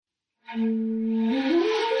Welcome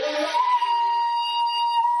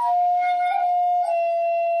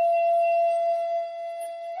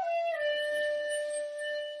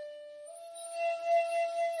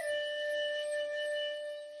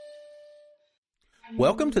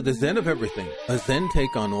to the Zen of Everything, a Zen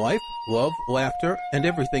take on life, love, laughter, and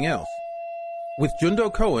everything else. With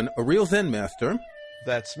Jundo Cohen, a real Zen master.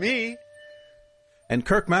 That's me. And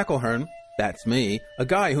Kirk McElhearn, that's me, a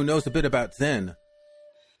guy who knows a bit about Zen.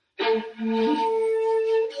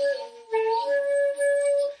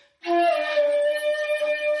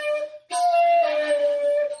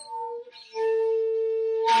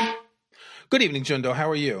 Good evening, Jundo. How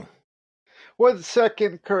are you? 1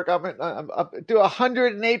 second, Kirk. I'm up, do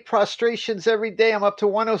 108 prostrations every day. I'm up to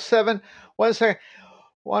 107. 1 second.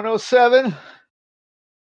 107.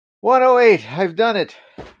 108. I've done it.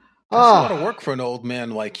 That's a lot of work for an old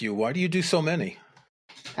man like you. Why do you do so many?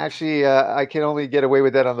 Actually, I can only get away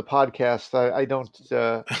with that on the podcast. I don't.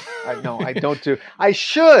 I don't do. I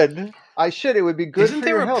should. It would be good. Isn't for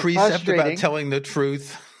there your a health. precept about telling the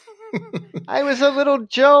truth? I was a little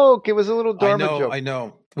joke. It was a little Dharma joke. I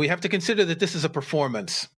know. We have to consider that this is a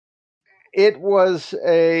performance. It was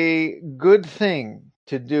a good thing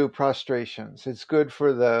to do prostrations. It's good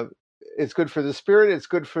for the spirit. It's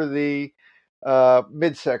good for the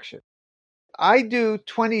midsection. I do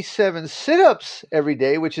 27 sit-ups every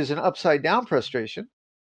day, which is an upside down prostration.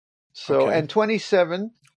 So, okay. And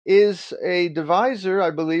 27 is a divisor,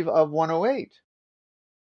 I believe, of 108.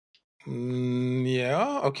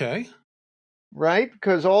 Yeah. Okay. Right?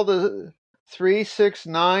 Because all the 3, 6,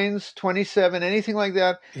 9s, 27, anything like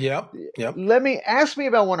that. Yep. Ask me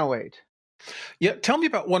about 108. Yeah, tell me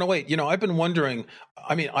about 108. I've been wondering,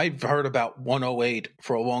 I've heard about 108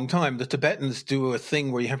 for a long time. The Tibetans do a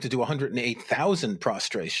thing where you have to do 108,000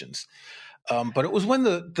 prostrations. But it was when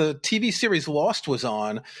the TV series Lost was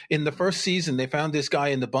on. In the first season, they found this guy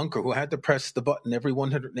in the bunker who had to press the button every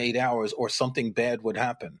 108 hours or something bad would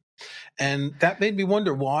happen. And that made me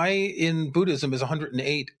wonder, why in Buddhism is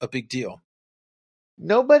 108 a big deal?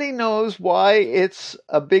 Nobody knows why it's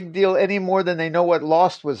a big deal any more than they know what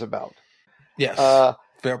Lost was about. Yes,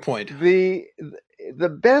 fair point. The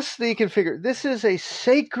best they can figure, this is a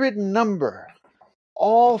sacred number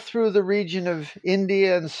all through the region of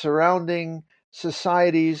India and surrounding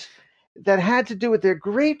societies that had to do with their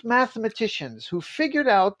great mathematicians who figured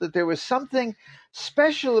out that there was something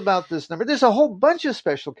special about this number. There's a whole bunch of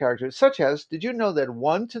special characters, such as, did you know that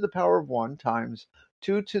 1 to the power of 1 times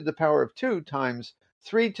 2 to the power of 2 times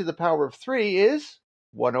 3 to the power of 3 is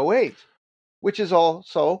 108, which is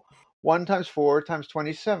also 1 times 4 times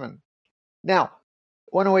 27. Now,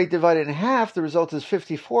 108 divided in half, the result is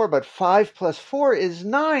 54, but 5 plus 4 is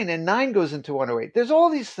 9, and 9 goes into 108. There's all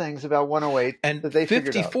these things about 108 and that they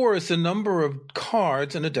figured out. 54 is the number of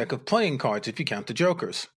cards in a deck of playing cards, if you count the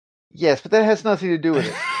jokers. Yes, but that has nothing to do with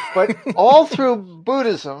it. But all through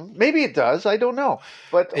Buddhism, maybe it does, I don't know.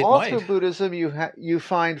 But through Buddhism, you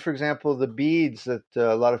find, for example, the beads that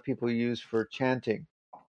a lot of people use for chanting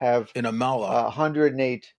have in a mala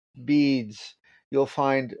 108 beads. You'll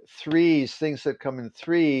find 3s, things that come in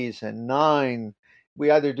 3s, and 9.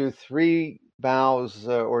 We either do 3 bows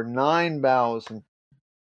or 9 bows, and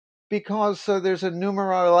because there's a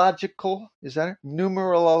numerological, is that it?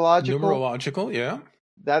 Numerological, yeah.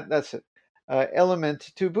 That's it.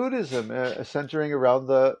 Element to Buddhism, centering around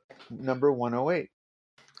the number 108.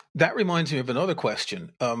 That reminds me of another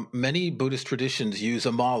question. Many Buddhist traditions use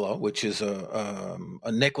a mala, which is a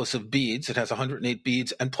necklace of beads. It has 108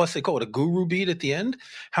 beads, and plus they call it a guru bead at the end.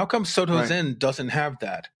 How come Soto Zen doesn't have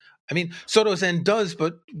that? Soto Zen does,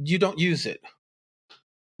 but you don't use it.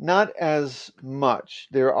 Not as much.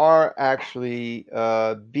 There are actually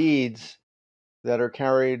beads that are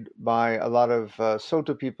carried by a lot of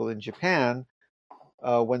Soto people in Japan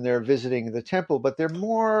when they're visiting the temple, but they're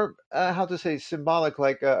more, symbolic,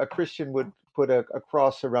 like a Christian would put a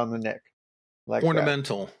cross around the neck. Like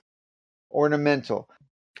ornamental. That. Ornamental.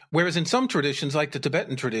 Whereas in some traditions, like the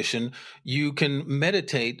Tibetan tradition, you can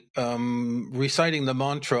meditate reciting the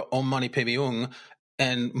mantra Om Mani Padme Hung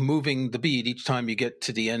and moving the bead each time you get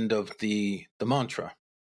to the end of the mantra.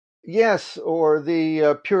 Yes, or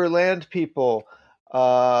the Pure Land people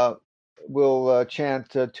will chant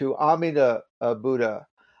to Amida Buddha.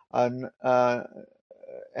 And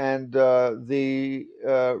the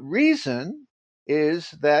reason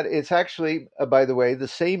is that it's actually, by the way, the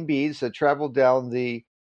same beads that travel down the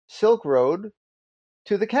Silk Road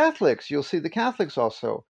to the Catholics. You'll see the Catholics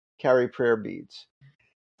also carry prayer beads.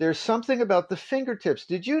 There's something about the fingertips.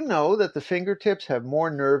 Did you know that the fingertips have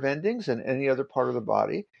more nerve endings than any other part of the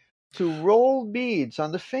body? To roll beads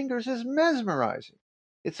on the fingers is mesmerizing.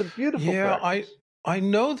 It's a beautiful Yeah, practice. I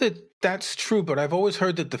know that that's true, but I've always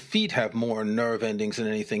heard that the feet have more nerve endings than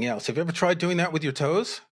anything else. Have you ever tried doing that with your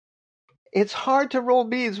toes? It's hard to roll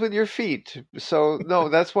beads with your feet. So, no,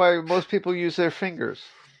 that's why most people use their fingers.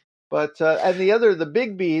 But and the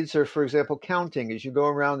big beads are, for example, counting. As you go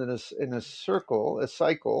around in a circle, a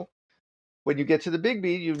cycle. When you get to the big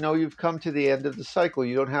bead, you know you've come to the end of the cycle.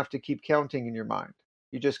 You don't have to keep counting in your mind.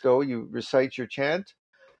 You just go, you recite your chant,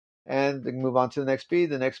 and then move on to the next bead,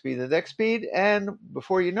 the next bead, the next bead, and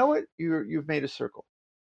before you know it, you've made a circle.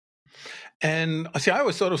 And see, I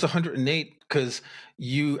always thought it was 108 because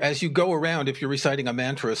as you go around, if you're reciting a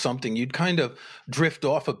mantra or something, you'd kind of drift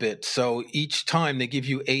off a bit. So each time they give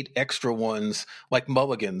you 8 extra ones, like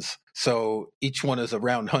mulligans. So each one is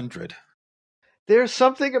around 100. There's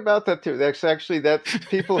something about that too. That's actually that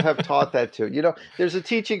people have taught that too. There's a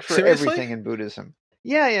teaching for Seriously? everything in Buddhism.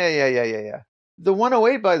 Yeah. The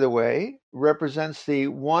 108, by the way, represents the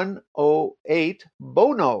 108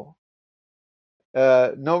 Bono.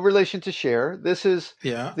 No relation to share. This is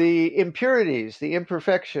Yeah. the impurities, the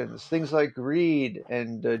imperfections, things like greed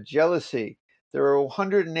and jealousy. There are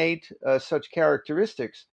 108 such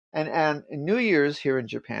characteristics. And in New Year's here in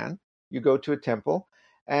Japan, you go to a temple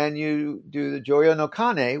and you do the Joyo no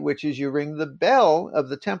Kane, which is you ring the bell of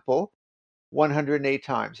the temple 108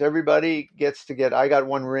 times. Everybody gets to I got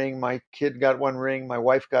one ring, my kid got one ring, my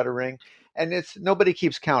wife got a ring, and it's nobody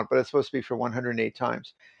keeps count, but it's supposed to be for 108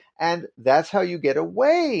 times. And that's how you get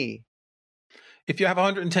away. If you have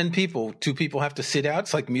 110 people, 2 people have to sit out.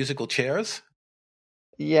 It's like musical chairs.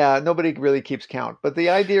 Yeah, nobody really keeps count. But the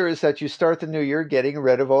idea is that you start the new year getting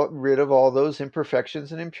rid of all those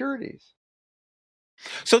imperfections and impurities.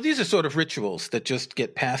 So these are sort of rituals that just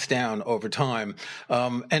get passed down over time.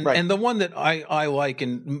 Right. And the one that I like,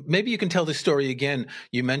 and maybe you can tell this story again.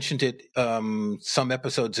 You mentioned it some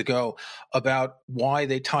episodes ago about why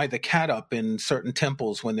they tie the cat up in certain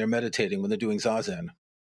temples when they're meditating, when they're doing zazen.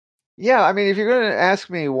 Yeah, I mean, if you're going to ask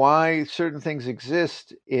me why certain things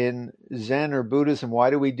exist in Zen or Buddhism, why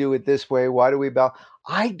do we do it this way? Why do we bow?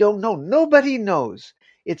 I don't know. Nobody knows.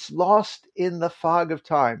 It's lost in the fog of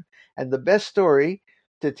time. And the best story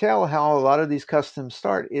to tell how a lot of these customs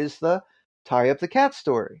start is the tie up the cat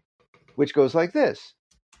story, which goes like this.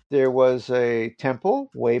 There was a temple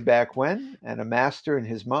way back when, and a master and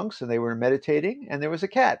his monks, and they were meditating, and there was a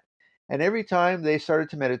cat. And every time they started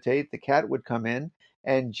to meditate, the cat would come in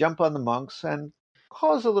and jump on the monks and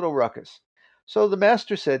cause a little ruckus. So the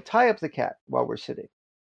master said, tie up the cat while we're sitting.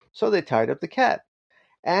 So they tied up the cat,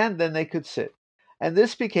 and then they could sit. And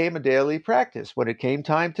this became a daily practice. When it came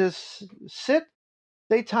time to sit,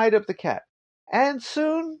 they tied up the cat. And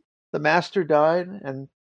soon the master died, and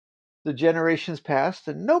the generations passed,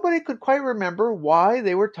 and nobody could quite remember why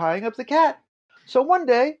they were tying up the cat. So one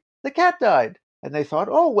day, the cat died, and they thought,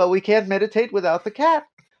 oh, well, we can't meditate without the cat.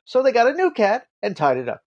 So they got a new cat and tied it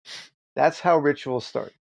up. That's how rituals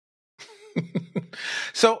start.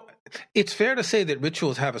 So it's fair to say that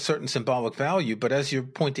rituals have a certain symbolic value, but as you're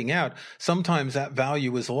pointing out, sometimes that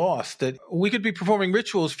value is lost. That we could be performing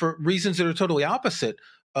rituals for reasons that are totally opposite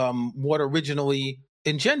what originally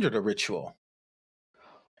engendered a ritual.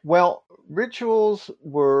 Well, rituals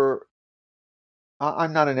were,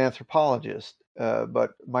 I'm not an anthropologist,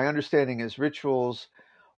 but my understanding is rituals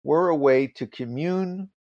were a way to commune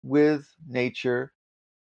with nature,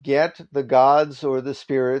 get the gods or the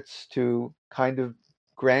spirits to kind of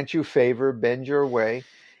grant you favor, bend your way.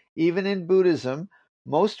 Even in Buddhism,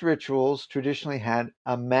 most rituals traditionally had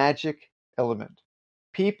a magic element.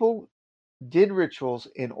 People did rituals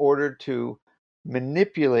in order to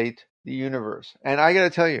manipulate the universe. And I got to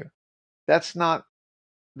tell you, that's not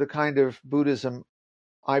the kind of Buddhism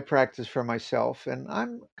I practice for myself. And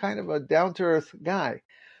I'm kind of a down to earth guy.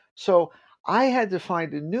 So I had to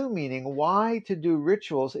find a new meaning why to do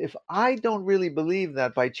rituals if I don't really believe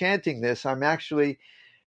that by chanting this, I'm actually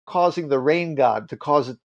causing the rain god to cause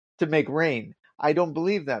it to make rain. I don't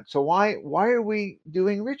believe that. So why are we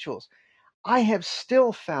doing rituals? I have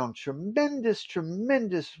still found tremendous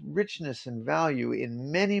richness and value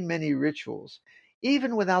in many rituals,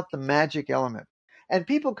 even without the magic element. And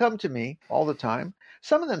people come to me all the time.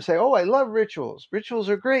 Some of them say, oh, I love rituals. Rituals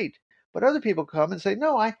are great. But other people come and say,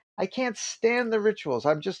 no, I can't stand the rituals.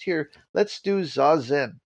 I'm just here. Let's do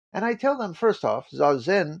Zazen. And I tell them, first off,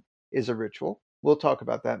 Zazen is a ritual. We'll talk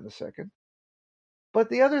about that in a second. But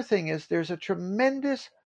the other thing is there's a tremendous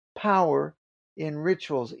power in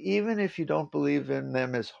rituals, even if you don't believe in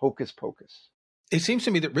them as hocus pocus. It seems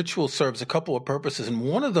to me that ritual serves a couple of purposes, and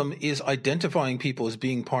one of them is identifying people as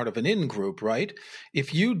being part of an in group, right?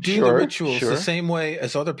 If you do the rituals the Sure. same way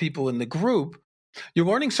as other people in the group, You're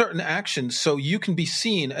learning certain actions so you can be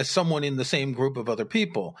seen as someone in the same group of other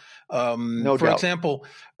people. No For doubt. example,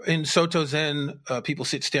 in Soto Zen, people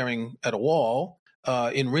sit staring at a wall.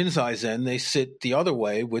 In Rinzai Zen, they sit the other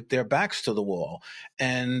way with their backs to the wall.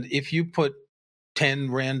 And if you put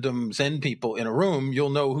 10 random Zen people in a room, you'll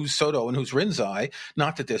know who's Soto and who's Rinzai.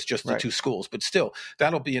 Not that there's just the Right. two schools, but still,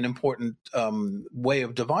 that'll be an important way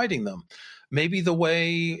of dividing them. Maybe the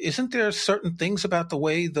way, isn't there certain things about the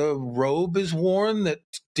way the robe is worn that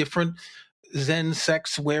different Zen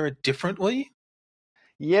sects wear it differently?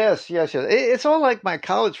 Yes, yes, yes. It's all like my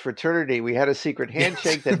college fraternity. We had a secret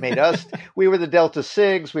handshake that made us. We were the Delta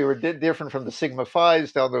Sigs. We were different from the Sigma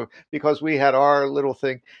Phi's because we had our little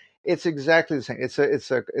thing. It's exactly the same.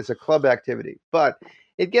 It's a club activity, but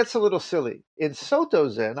it gets a little silly. In Soto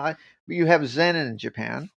Zen, you have Zen in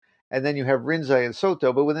Japan, and then you have Rinzai and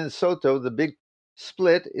Soto. But within Soto, the big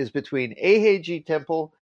split is between Eiheiji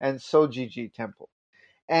Temple and Sojiji Temple,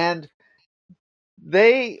 and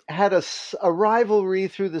they had a rivalry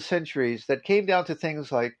through the centuries that came down to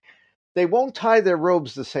things like they won't tie their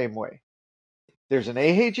robes the same way. There's an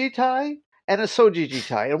Eiheiji tie and a Sojiji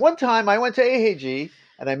tie. And one time I went to Eiheiji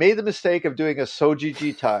and I made the mistake of doing a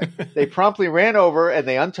Sojiji tie. They promptly ran over and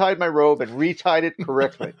they untied my robe and retied it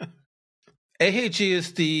correctly. Eiheiji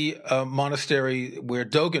is the monastery where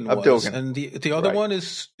Dogen Of was, Dogen. and the other Right. one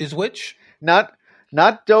is which? Not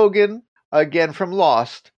Dogen, again from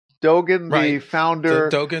Lost. Dogen, the Right. founder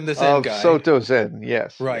Dogen, the Zen of guy. Soto Zen.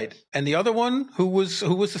 Yes. Right. Yes. And the other one, who was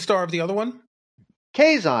the star of the other one?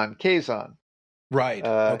 Keizan. Right.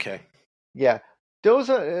 Okay. Yeah.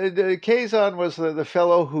 Keizan was the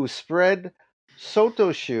fellow who spread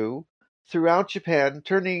Sotoshu throughout Japan,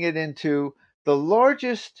 turning it into the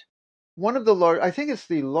largest, one of the large, I think it's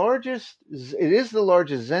the largest, it is the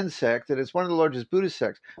largest Zen sect, and it's one of the largest Buddhist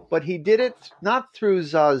sects, but he did it not through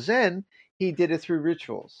Zazen, he did it through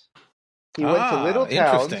rituals. He went to little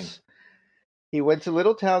interesting. towns. He went to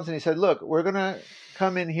little towns and he said, look, we're going to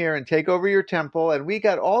come in here and take over your temple, and we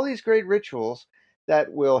got all these great rituals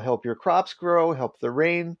that will help your crops grow, help the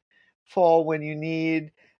rain fall when you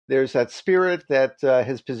need. There's that spirit that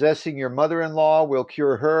is possessing your mother-in-law. We'll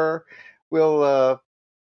cure her. We'll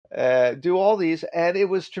do all these. And it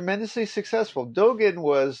was tremendously successful. Dogen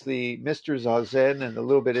was the Mr. Zazen and the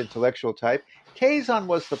little bit intellectual type. Keizan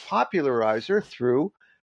was the popularizer through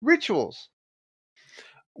rituals.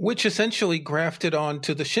 Which essentially grafted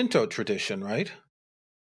onto the Shinto tradition, right?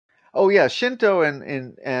 Oh, yeah. Shinto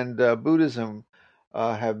and Buddhism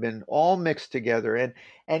have been all mixed together.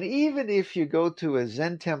 And even if you go to a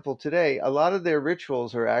Zen temple today, a lot of their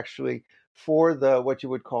rituals are actually for what you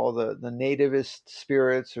would call the nativist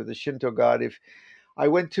spirits or the Shinto god. If I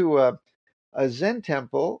went to a Zen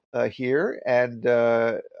temple here, and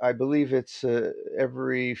I believe it's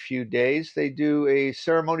every few days, they do a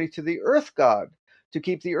ceremony to the earth god to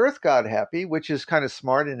keep the earth god happy, which is kind of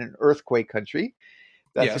smart in an earthquake country.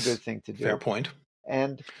 That's Yes, a good thing to do. Fair point.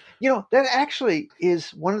 And, that actually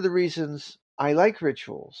is one of the reasons I like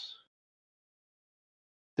rituals.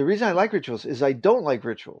 The reason I like rituals is I don't like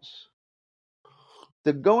rituals.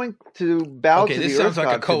 The going to bow to the earth god. Okay, this sounds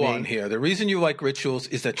like a koan here. The reason you like rituals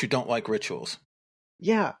is that you don't like rituals.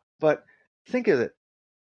 Yeah, but think of it.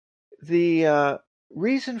 The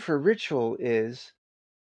reason for ritual is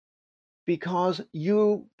because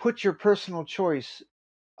you put your personal choice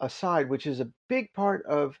aside, which is a big part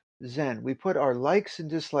of Zen. We put our likes and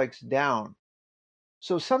dislikes down.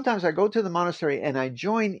 So sometimes I go to the monastery and I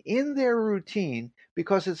join in their routine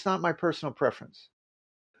because it's not my personal preference.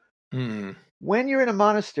 When you're in a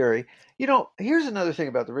monastery, here's another thing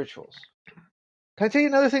about the rituals. Can I tell you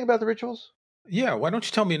another thing about the rituals? Yeah, why don't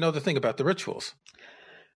you tell me another thing about the rituals?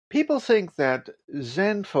 People think that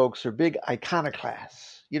Zen folks are big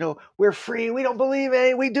iconoclasts. We're free. We don't believe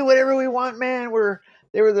it. We do whatever we want, man.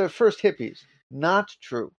 They were the first hippies. Not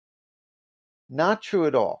true. Not true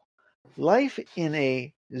at all. Life in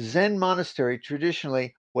a Zen monastery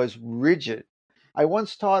traditionally was rigid. I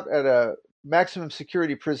once taught at a maximum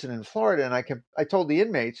security prison in Florida, and I told the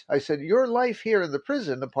inmates, I said, your life here in the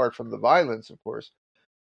prison, apart from the violence, of course,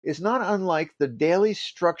 is not unlike the daily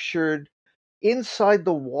structured, inside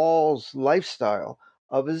the walls lifestyle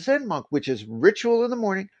of a Zen monk, which is ritual in the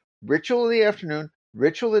morning, ritual in the afternoon,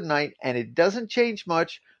 ritual at night, and it doesn't change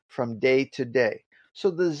much from day to day. So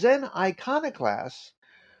the Zen iconoclasts,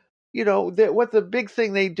 what the big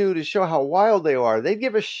thing they do to show how wild they are, they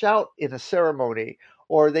give a shout in a ceremony,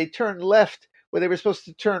 or they turn left where they were supposed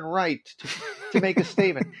to turn right to make a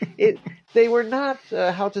statement. They were not,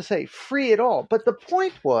 free at all. But the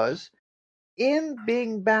point was, in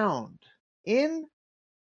being bound, in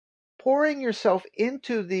pouring yourself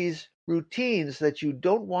into these routines that you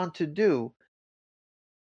don't want to do,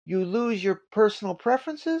 you lose your personal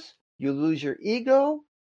preferences, you lose your ego,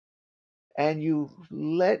 and you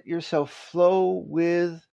let yourself flow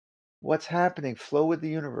with what's happening, flow with the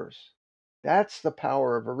universe. That's the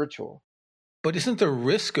power of a ritual. But isn't the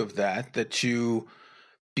risk of that you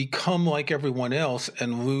become like everyone else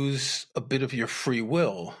and lose a bit of your free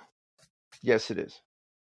will? Yes, it is.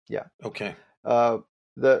 Yeah. Okay.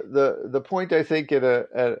 The point, I think, at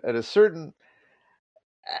a certain,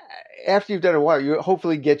 after you've done it a while, you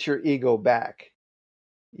hopefully get your ego back.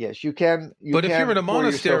 Yes, you can. But if you're in a pour yourself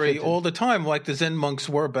monastery into. all the time, like the Zen monks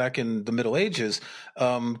were back in the Middle Ages,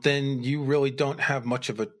 then you really don't have much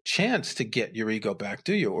of a chance to get your ego back,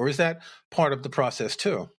 do you? Or is that part of the process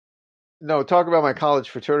too? No, talk about my college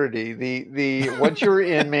fraternity. The once you were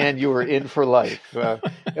in, man, you were in for life.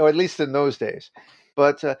 At least in those days.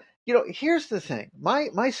 But here's the thing.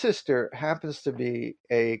 My sister happens to be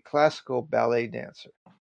a classical ballet dancer.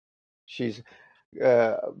 She's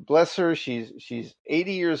bless her. She's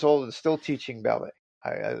 80 years old and still teaching ballet.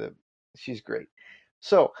 She's great.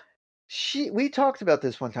 So we talked about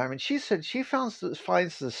this one time, and she said she finds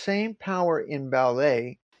the same power in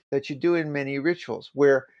ballet that you do in many rituals,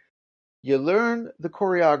 where you learn the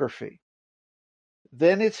choreography,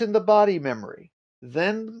 then it's in the body memory,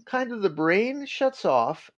 then kind of the brain shuts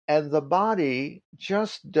off, and the body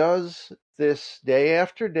just does this day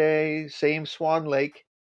after day, same Swan Lake,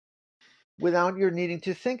 without your needing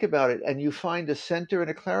to think about it, and you find a center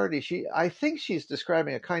and a clarity. I think she's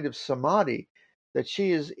describing a kind of samadhi that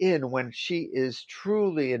she is in when she is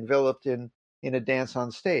truly enveloped in a dance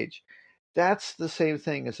on stage. That's the same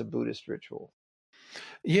thing as a Buddhist ritual.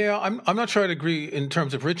 Yeah, I'm not sure I'd agree in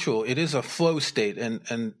terms of ritual. It is a flow state,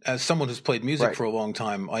 and as someone who's played music Right. for a long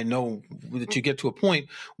time, I know that you get to a point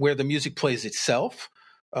where the music plays itself.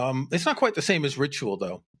 It's not quite the same as ritual,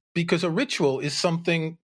 though, because a ritual is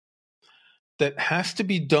something that has to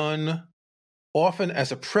be done often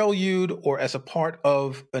as a prelude or as a part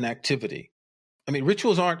of an activity. I mean,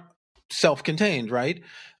 rituals aren't self-contained, right?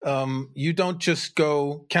 You don't just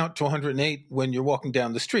go count to 108 when you're walking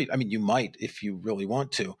down the street. I mean, you might if you really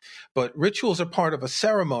want to, but rituals are part of a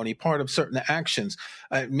ceremony, part of certain actions.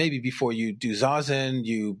 Maybe before you do zazen,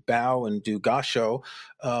 you bow and do gasho,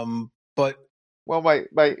 but well,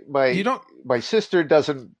 you don't. my sister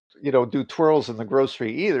doesn't do twirls in the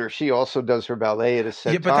grocery either. She also does her ballet at a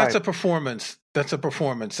set Yeah, but time. that's a performance. That's a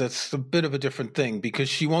performance. That's a bit of a different thing because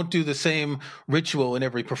she won't do the same ritual in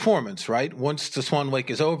every performance, right? Once the Swan Lake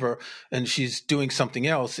is over and she's doing something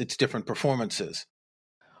else, it's different performances.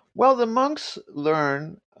 Well, the monks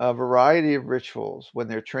learn a variety of rituals when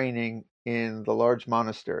they're training in the large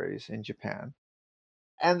monasteries in Japan.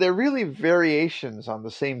 And they're really variations on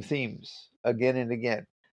the same themes again and again.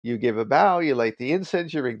 You give a bow, you light the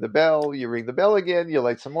incense, you ring the bell again, you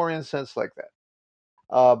light some more incense, like that.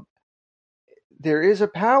 Uh, there is a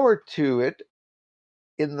power to it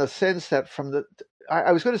in the sense that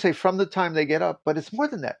I was going to say from the time they get up, but it's more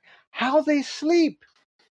than that. How they sleep.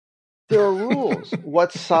 There are rules.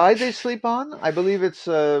 What side they sleep on? I believe it's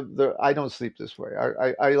I don't sleep this way.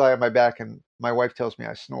 I lie on my back, and my wife tells me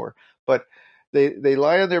I snore. But they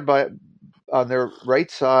lie on their right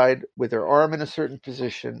side with their arm in a certain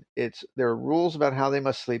position. There are rules about how they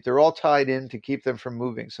must sleep. They're all tied in to keep them from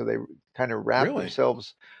moving. So they kind of wrap Really?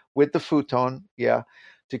 themselves with the futon,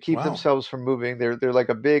 to keep Wow. themselves from moving. They're like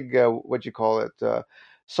a big what you call it,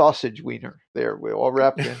 sausage wiener. We're all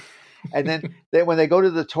wrapped in. And then when they go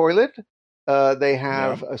to the toilet, they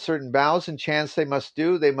have Yeah. certain bows and chants they must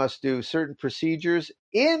do. They must do certain procedures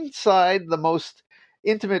inside the most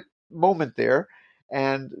intimate moment there.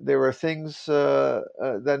 And there are things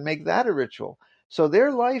that make that a ritual. So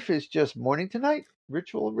their life is just morning to night,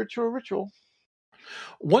 ritual, ritual, ritual.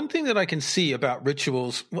 One thing that I can see about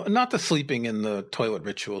rituals, well, not the sleeping in the toilet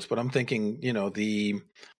rituals, but I'm thinking,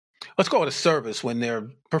 let's call it a service when they're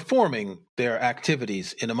performing their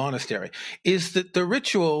activities in a monastery, is that the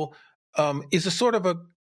ritual is a sort of a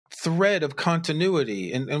thread of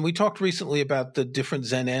continuity. And we talked recently about the different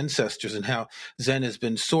Zen ancestors and how Zen has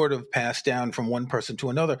been sort of passed down from one person to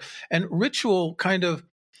another. And ritual kind of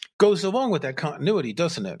goes along with that continuity,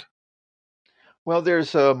 doesn't it? Well,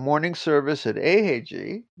 there's a morning service at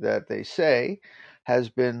Eiheiji that they say has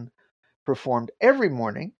been performed every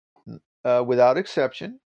morning without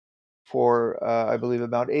exception for, I believe,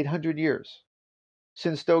 about 800 years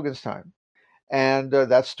since Dogen's time. And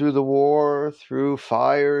that's through the war, through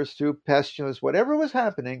fires, through pestilence, whatever was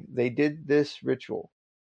happening, they did this ritual.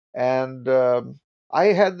 And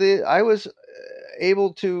I was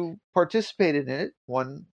able to participate in it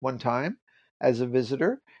one time as a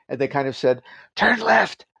visitor, and they kind of said, "Turn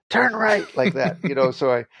left, turn right, like that,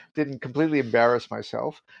 so I didn't completely embarrass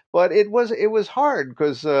myself. But it was hard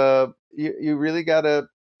because you really got to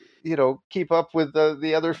keep up with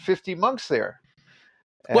the other 50 monks there,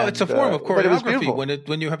 Well, it's a and form of but it was choreography beautiful.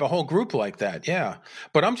 when you have a whole group like that. Yeah.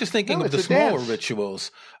 But I'm just thinking No, of the it's a smaller dance,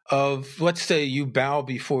 rituals of, let's say you bow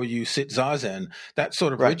before you sit zazen. That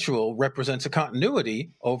sort of right? ritual represents a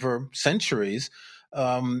continuity over centuries.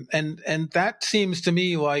 And that seems to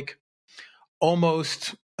me like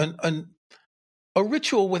almost a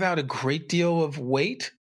ritual without a great deal of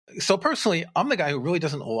weight. So personally, I'm the guy who really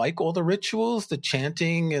doesn't like all the rituals, the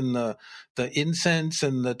chanting and the incense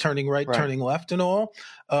and the turning right, Right. turning left, and all.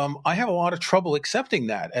 I have a lot of trouble accepting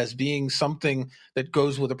that as being something that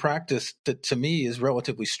goes with a practice that to me is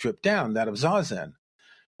relatively stripped down, that of zazen.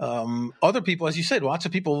 Other people, as you said, lots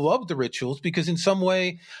of people love the rituals because in some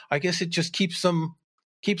way, I guess it just keeps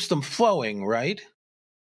them flowing, right?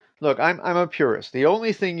 Look, I'm a purist. The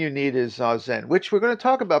only thing you need is zazen, which we're going to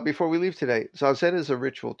talk about before we leave today. Zazen is a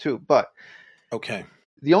ritual too, but Okay.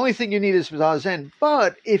 the only thing you need is zazen.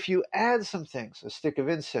 But if you add some things, a stick of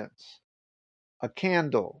incense, a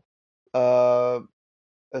candle, uh,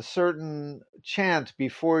 a certain chant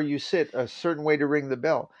before you sit, a certain way to ring the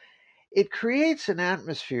bell, it creates an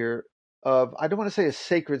atmosphere of, I don't want to say a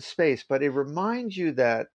sacred space, but it reminds you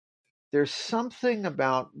that there's something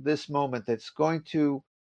about this moment that's going to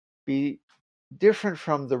be different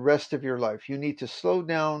from the rest of your life. You need to slow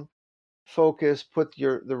down, focus, put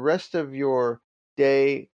the rest of your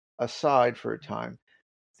day aside for a time.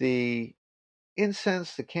 The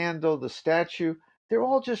incense, the candle, the statue, they're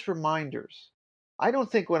all just reminders. I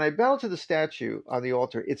don't think when I bow to the statue on the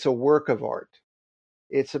altar, it's a work of art.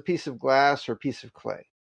 It's a piece of glass or a piece of clay.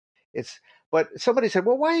 It's but somebody said,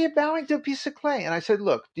 "Well, why are you bowing to a piece of clay?" And I said,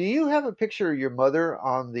 "Look, do you have a picture of your mother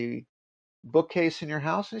on the bookcase in your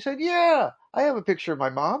house?" And he said, "Yeah, I have a picture of my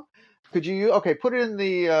mom. Could you okay, put it in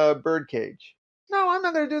the bird cage?" "No, I'm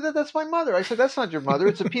not going to do that. That's my mother." I said, "That's not your mother.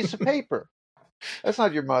 It's a piece of paper. That's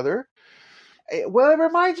not your mother." Well, it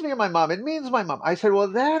reminds me of my mom. It means my mom. I said, well,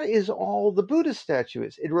 that is all the Buddha statue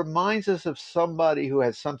is. It reminds us of somebody who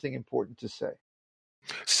has something important to say.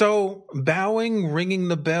 So, bowing, ringing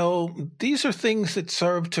the bell, these are things that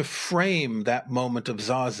serve to frame that moment of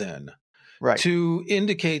zazen, Right, to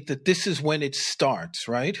indicate that this is when it starts,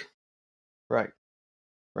 right? right,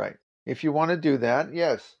 right. If you want to do that,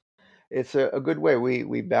 yes, it's a good way.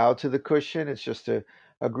 We bow to the cushion. It's just a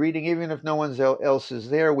greeting, even if no one else is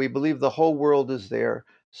there. We believe the whole world is there,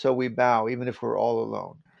 so we bow, even if we're all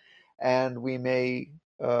alone. And we may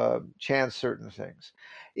chant certain things.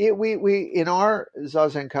 We in our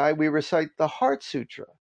Zazenkai, we recite the Heart Sutra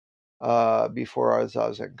before our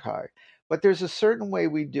Zazenkai, but there's a certain way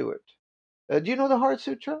we do it. Do you know the Heart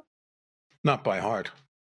Sutra? Not by heart.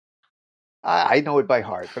 I know it by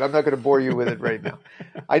heart, but I'm not going to bore you with it right now.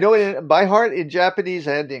 I know it by heart in Japanese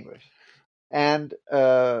and English. And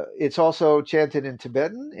it's also chanted in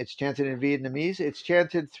Tibetan, it's chanted in Vietnamese, it's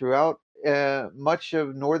chanted throughout much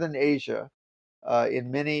of Northern Asia.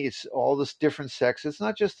 In many, it's all this different sects. It's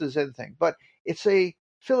not just a Zen thing, but it's a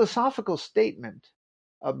philosophical statement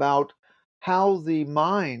about how the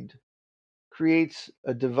mind creates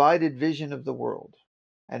a divided vision of the world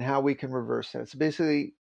and how we can reverse that. It's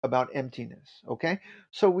basically about emptiness. Okay,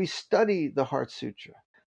 so we study the Heart Sutra,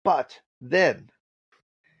 but then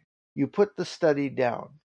you put the study down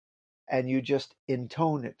and you just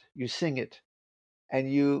intone it, you sing it,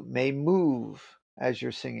 and you may move as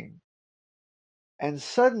you're singing. And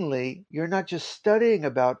suddenly, you're not just studying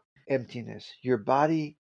about emptiness. Your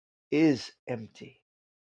body is empty.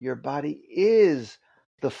 Your body is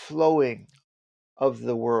the flowing of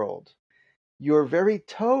the world. Your very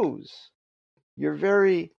toes, your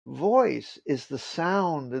very voice is the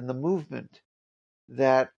sound and the movement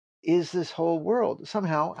that is this whole world.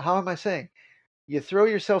 Somehow, how am I saying? You throw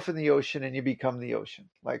yourself in the ocean and you become the ocean,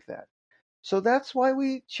 like that. So that's why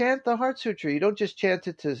we chant the Heart Sutra. You don't just chant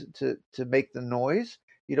it to make the noise.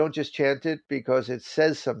 You don't just chant it because it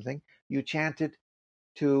says something. You chant it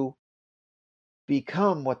to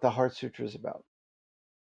become what the Heart Sutra is about.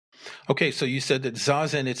 Okay, so you said that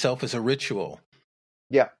zazen itself is a ritual.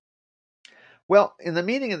 Yeah. Well, in the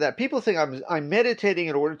meaning of that, people think I'm meditating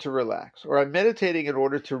in order to relax, or I'm meditating in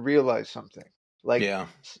order to realize something like Yeah.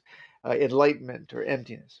 enlightenment or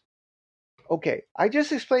emptiness. Okay, I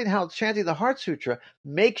just explained how chanting the Heart Sutra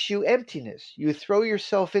makes you emptiness. You throw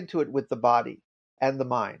yourself into it with the body and the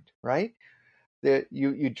mind, right? That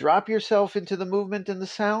you drop yourself into the movement and the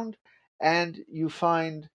sound, and you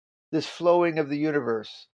find this flowing of the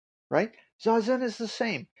universe, right? Zazen is the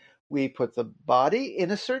same. We put the body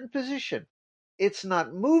in a certain position. It's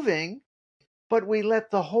not moving, but we let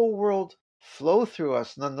the whole world flow through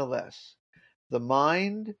us nonetheless. The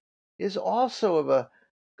mind is also of a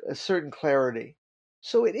certain clarity.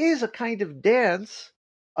 So it is a kind of dance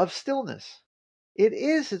of stillness. It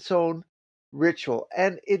is its own ritual,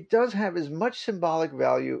 and it does have as much symbolic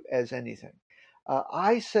value as anything.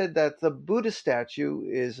 I said that the Buddha statue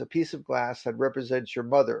is a piece of glass that represents your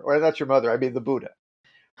mother, or not your mother, I mean the Buddha,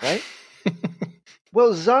 right?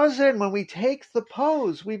 Well, Zazen, when we take the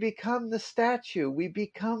pose, we become the statue, we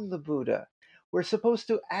become the Buddha. We're supposed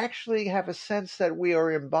to actually have a sense that we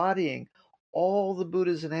are embodying all the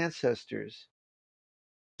Buddhas and ancestors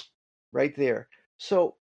right there.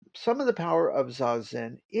 So some of the power of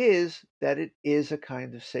Zazen is that it is a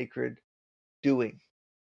kind of sacred doing.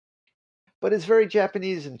 But it's very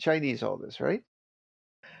Japanese and Chinese, all this, right?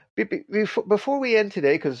 Before we end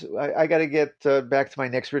today, because I got to get back to my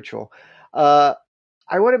next ritual,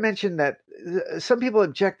 I want to mention that some people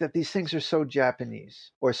object that these things are so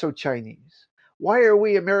Japanese or so Chinese. Why are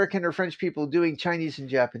we American or French people doing Chinese and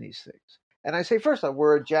Japanese things? And I say, first off,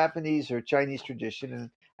 we're a Japanese or Chinese tradition, and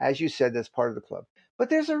as you said, that's part of the club. But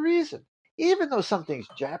there's a reason. Even though something's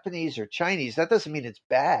Japanese or Chinese, that doesn't mean it's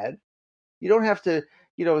bad. You don't have to,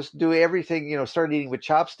 do everything, start eating with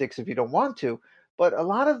chopsticks if you don't want to. But a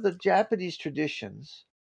lot of the Japanese traditions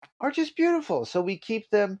are just beautiful. So we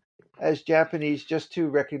keep them as Japanese just to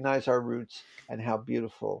recognize our roots and how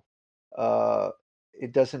beautiful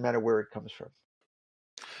it doesn't matter where it comes from.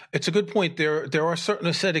 It's a good point. There are certain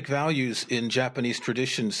aesthetic values in Japanese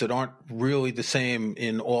traditions that aren't really the same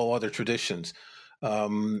in all other traditions.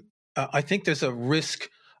 I think there's a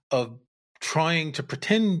risk of trying to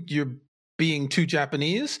pretend you're being too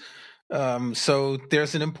Japanese. So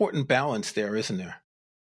there's an important balance there, isn't there?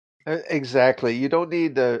 Exactly. You don't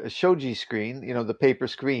need the shoji screen, the paper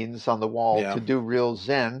screens on the wall to do real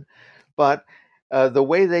Zen. But the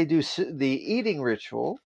way they do the eating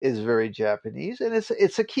ritual is very Japanese, and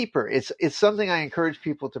it's a keeper. It's something I encourage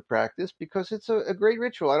people to practice because it's a great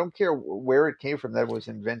ritual. I don't care where it came from that was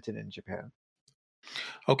invented in Japan.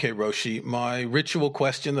 Okay, Roshi, my ritual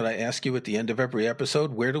question that I ask you at the end of every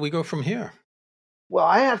episode, where do we go from here? Well,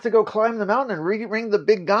 I have to go climb the mountain and ring the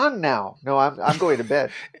big gong now. No, I'm going to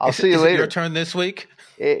bed. I'll see you later. Is it your turn this week?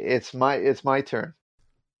 It's my turn.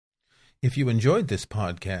 If you enjoyed this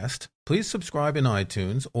podcast, please subscribe in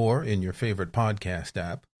iTunes or in your favorite podcast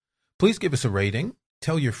app. Please give us a rating.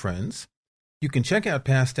 Tell your friends. You can check out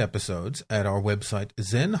past episodes at our website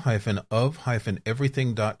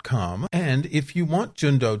zen-of-everything.com. And if you want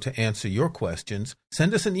Jundo to answer your questions,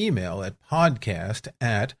 send us an email at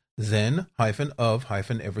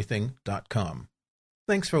podcast@zen-of-everything.com.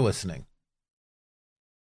 Thanks for listening.